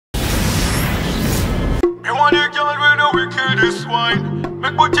wickedest whine.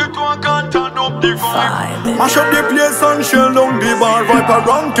 Make potato and can't turn up the vibe. Mash up the place and shell down the bar. Vyper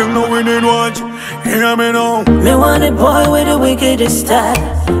ranking, no Winnie Nwagi. Hear me now. Me want a boy with the wickedest style.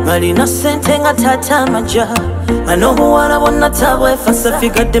 Malina sente ngatata amajja. I know who I wanna tabwefasa. If you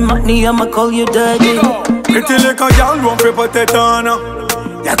got the money, I'ma call you daddy. Pretty like a girl, one for batawana.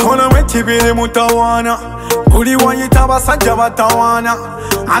 Yakolamu ekibiri mutawana. Buli wayita abasajja batawana.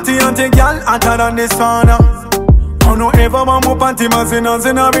 Ati girl, hotter than the sun. I know ever mamu panty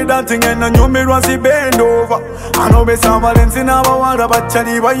Mazina with that thing and anyumirwa bend over. Alobeesa abalenzi nabawala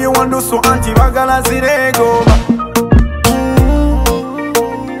Bachali, why you want to so anti-bagala zirego?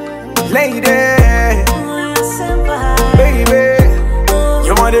 Lady, baby,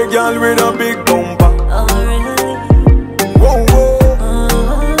 you want a girl with a big bumper. Whoa, whoa,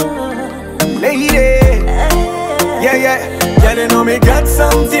 lady, yeah, yeah, you know me got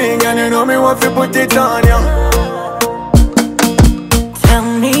something and you know me want to put it on ya. Tell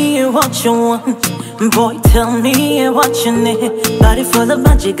me what you want, boy, tell me what you need. Body full of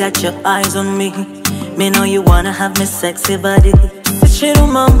magic, got your eyes on me. Me know you wanna have me sexy body.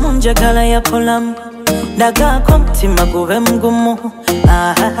 Shiruma munja kala Yakolamu. Daga komti maguwe mgumu.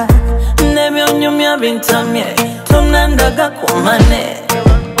 Nebyo nyumya bintamye. Tunandaga kumane.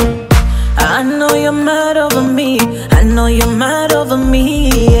 I know you're mad over me. I know you're mad over me,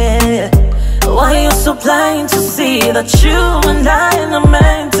 yeah. Why you so blind to see that you and I are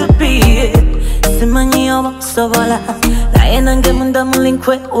meant to be? Simanyi obasawala. Naye nange munda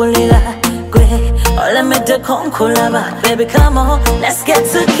mulinkwe ulila. All me de konkulaba. Baby, come on, let's get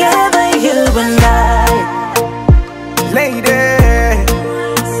together, you and I. Lady,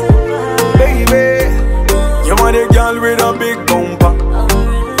 baby, you want a girl with a big bumper.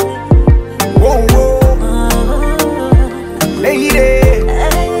 Whoa, whoa, lady,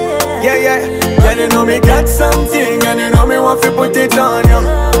 yeah, yeah, yeah, you know me got something and you know me want to put it on ya.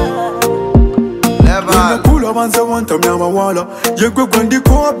 When the pull up and say want to me nabawala. You go when the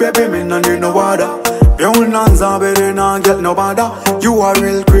core, baby, me no need no water. You will not better not get no bother. You are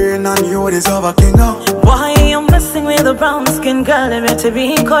real queen and you deserve a king. Why you messing with a brown skin girl? If you're to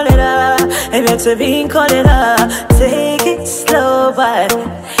be call it up, if you're to be call it up. Take it slow, but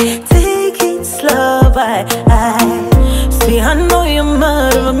take it slow, but see, I know you're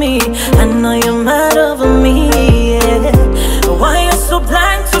mad over me. I know you're mad over me, yeah. Why you so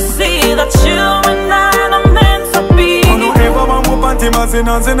blind to see that you and I are meant to be? I know ever mamu panty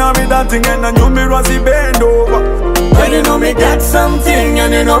Mazina with that thing and anyumirwa bend over. Yeah, you know me got something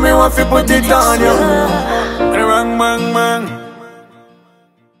and you know me want to put it on ya. Bang, bang, bang.